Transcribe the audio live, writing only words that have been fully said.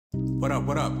What up,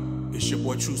 what up? It's your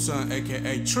boy True Son,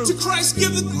 aka True. To Christ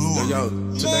give the glory. Yo,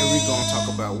 today we're gonna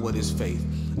talk about what is faith.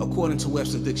 According to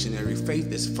Webster's Dictionary,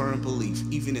 faith is firm belief,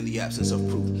 even in the absence of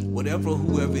proof.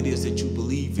 Whoever it is that you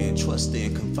believe in, trust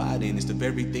in, confide in, is the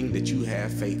very thing that you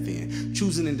have faith in.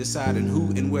 Choosing and deciding who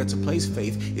and where to place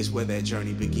faith is where that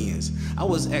journey begins. I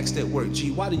was asked at work,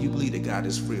 G, why do you believe that God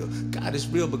is real? God is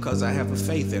real because I have a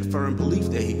faith and firm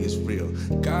belief that He is real.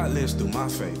 God lives through my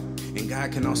faith. And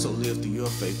God can also live through your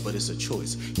faith, but it's a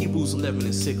choice. Hebrews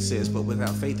 11:6 says, but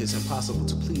without faith it's impossible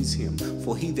to please Him.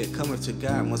 For he that cometh to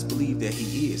God must believe that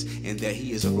He is, and that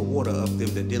He is a rewarder of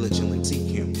them that diligently seek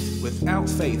Him. Without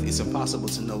faith it's impossible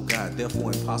to know God,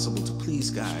 therefore impossible to please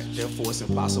God. Therefore it's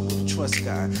impossible to trust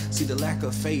God. See, the lack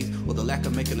of faith or the lack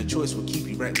of making a choice will keep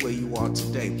you right where you are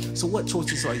today. So what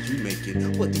choices are you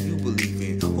making? What do you believe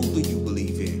in? Who do you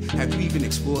believe in? Have you even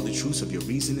explored the truths of your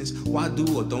reasonings? Why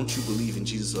do or don't you believe in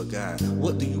Jesus or God?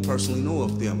 What do you personally know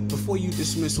of them? Before you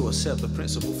dismiss or accept the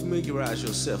principle, familiarize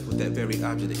yourself with that very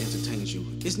object that entertains you.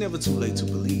 It's never too late to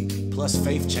believe. Plus,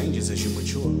 faith changes as you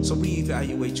mature. So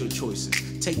reevaluate your choices.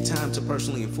 Take time to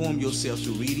personally inform yourself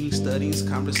through reading, studies,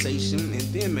 conversation, and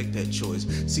then make that choice.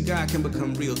 See, God can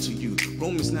become real to you.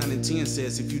 Romans 9:10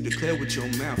 says, if you declare with your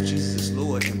mouth Jesus is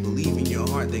Lord and believe in your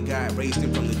heart that God raised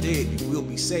Him from the dead, you will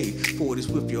be saved. For it is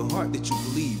with your heart that you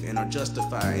believe and are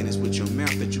justified, and it's with your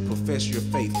mouth that you profess your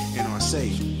faith and are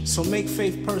saved. So make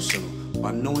faith personal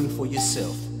by knowing for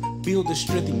yourself. Build and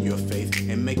strengthen your faith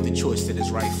and make the choice that is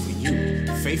right for you.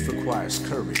 Faith requires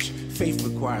courage. Faith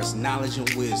requires knowledge and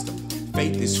wisdom.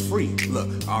 Faith is free.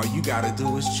 Look, all you gotta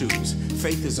do is choose.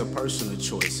 Faith is a personal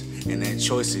choice, and that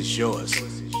choice is yours.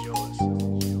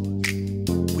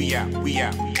 We out, we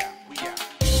out.